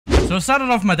So I started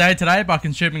off my day today by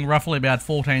consuming roughly about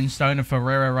 14 stone of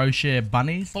Ferrero Rocher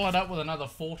bunnies. Followed up with another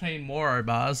 14 Moro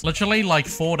bars. Literally like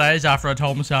 4 days after I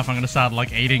told myself I'm gonna start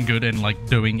like eating good and like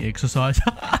doing exercise.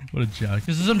 What a joke.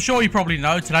 Because as I'm sure you probably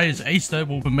know, today is Easter.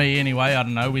 Well, for me anyway, I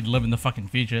don't know. We'd live in the fucking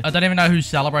future. I don't even know who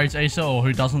celebrates Easter or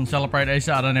who doesn't celebrate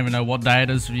Easter. I don't even know what day it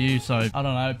is for you. So I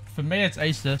don't know. For me, it's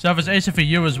Easter. So if it's Easter for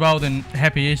you as well, then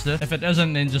happy Easter. If it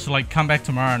isn't, then just like come back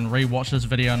tomorrow and rewatch this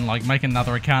video and like make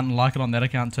another account and like it on that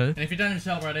account too. And if you don't even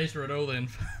celebrate Easter at all, then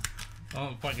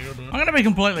oh, fuck you. I'm gonna be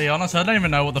completely honest, I don't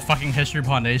even know what the fucking history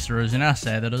behind Easter is and how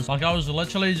sad it is. Like, I was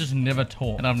literally just never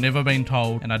taught, and I've never been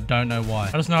told, and I don't know why.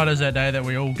 I just know it is that day that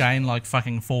we all gain like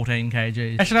fucking 14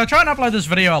 kgs. Actually, I'll try and upload this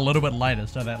video a little bit later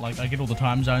so that like I get all the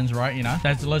time zones right, you know?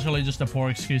 That's literally just a poor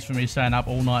excuse for me staying up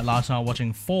all night last night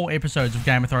watching 4 episodes of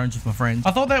Game of Thrones with my friends.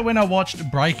 I thought that when I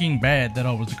watched Breaking Bad that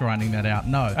I was grinding that out.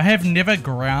 No, I have never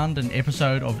ground an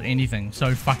episode of anything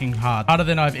so fucking hard. Harder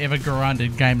than I've ever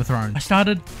grinded Game of Thrones. I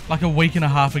started like a week and a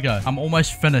half ago. I'm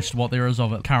almost finished what there is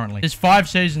of it currently. There's 5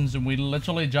 seasons and we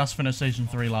literally just finished season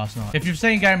 3 last night. If you've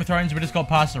seen Game of Thrones, we just got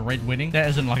past the Red Wedding. That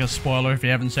isn't like a spoiler if you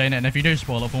haven't seen it. And if you do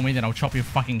spoil it for me, then I'll chop your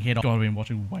fucking head off. God, I've been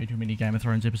watching way too many Game of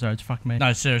Thrones episodes. Fuck me.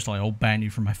 No, seriously, I'll ban you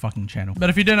from my fucking channel.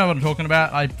 But if you do know what I'm talking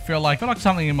about, I feel like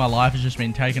something in my life has just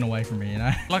been taken away from me, you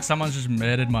know? Like someone's just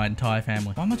murdered my entire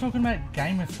family. Why am I talking about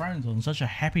Game of Thrones on such a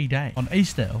happy day? On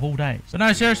Easter of all days. But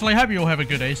no, seriously, hope you all have a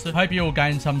good Easter. Hope you all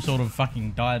gain some sort of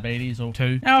fucking diabetes or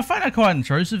 2. Now, I find it quite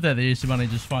intrusive that the Easter Bunny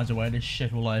just finds a way to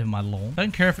shit all over my lawn.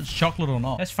 Don't care if it's chocolate or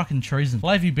not. That's fucking treason. I'll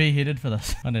have you beheaded for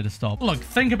this. I need to stop. Look,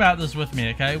 think about this with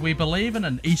me, okay? We believe in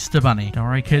an Easter Bunny. Don't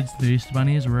worry, kids. The Easter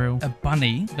Bunny is real. A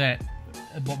bunny that,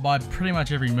 by pretty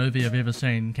much every movie I've ever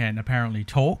seen, can apparently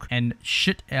talk and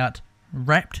shit out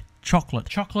wrapped chocolate.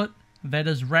 Chocolate that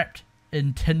is wrapped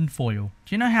in tin foil.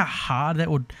 Do you know how hard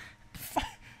that would...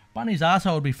 Bunny's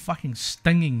arsehole would be fucking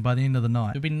stinging by the end of the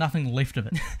night. There'd be nothing left of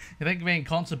it. You think being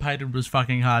constipated was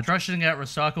fucking hard? Try shitting out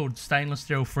recycled stainless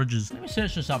steel fridges. Let me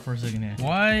search this up for a second here.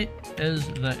 Why is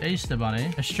the Easter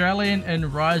Bunny Australian in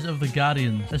Rise of the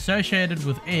Guardians associated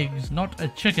with eggs, not a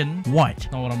chicken, white?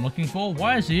 Not what I'm looking for.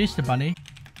 Why is the Easter Bunny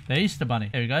the Easter Bunny?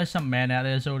 There we go. Some man out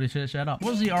there has already searched that up.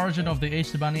 What is the origin of the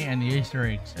Easter Bunny and the Easter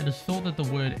eggs? It is thought that the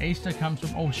word Easter comes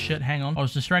from... Oh shit, hang on. I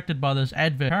was distracted by this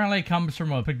advert. Apparently it comes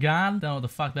from a pagan. Don't know what the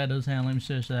fuck that is. Hang on, let me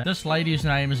search that. This lady's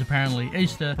name is apparently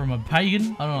Easter from a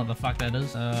pagan. I don't know what the fuck that is.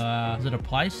 Is it a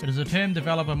place? It is a term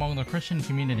developed among the Christian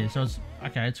community. So it's...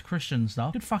 Okay, it's Christian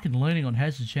stuff. Good fucking learning on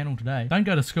Hazz's channel today. Don't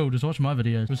go to school, just watch my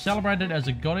videos. It was celebrated as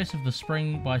a goddess of the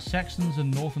spring by Saxons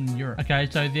in Northern Europe. Okay,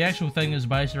 so the actual thing is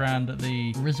based around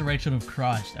the resurrection of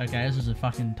Christ. Okay, this is a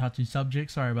fucking touchy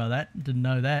subject. Sorry about that. Didn't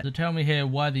know that. So tell me here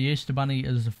why the Easter Bunny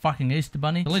is a fucking Easter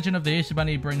Bunny. The legend of the Easter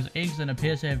Bunny brings eggs and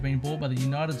appears to have been bought by the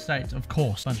United States. Of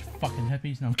course. Bunch of fucking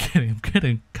hippies. No, I'm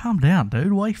kidding. Calm down,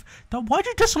 dude. Why'd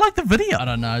you dislike the video? I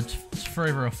don't know. It's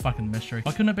forever a fucking mystery.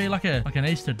 Why couldn't it be like an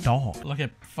Easter dog? Like a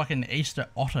fucking Easter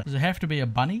otter? Does it have to be a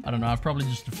bunny? I don't know. I've probably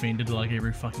just offended like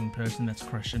every fucking person that's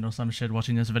Christian or some shit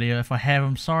watching this video. If I have,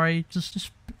 I'm sorry. Just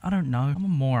I don't know. I'm a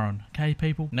moron. Okay,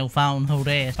 people? No phone, hold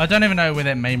ass. I don't even know where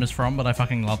that meme is from, but I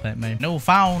fucking love that meme. No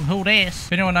phone, hold ass.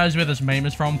 If anyone knows where this meme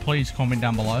is from, please comment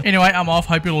down below. Anyway, I'm off.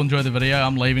 Hope you'll enjoy the video.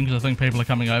 I'm leaving because I think people are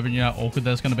coming over, and you know how awkward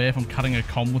that's going to be if I'm cutting a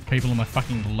comm with people in my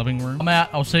fucking living room. I'm out.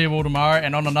 I'll see you all tomorrow.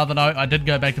 And on another note, I did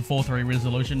go back to 4.3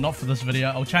 resolution. Not for this video.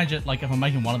 I'll change it like if I'm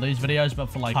making one of these videos, but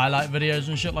for like highlight videos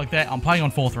and shit like that. I'm playing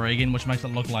on 4.3 again, which makes it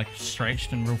look like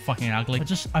stretched and real fucking ugly.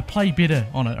 I play better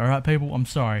on it, alright people? I'm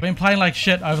sorry. I've been playing like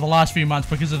shit over the last few months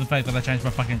because of the fact that I changed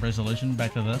my fucking resolution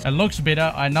back to this. It looks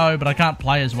better, I know, but I can't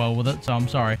play as well with it, so I'm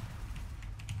sorry.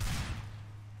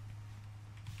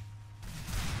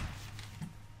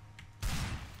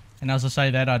 And as I say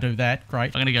that, I do that.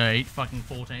 Great. I'm gonna go eat fucking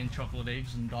 14 chocolate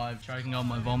eggs and die choking on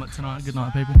my vomit tonight. Good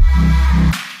night, people.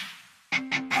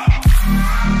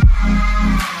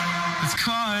 It's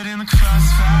caught in the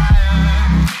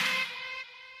crossfire.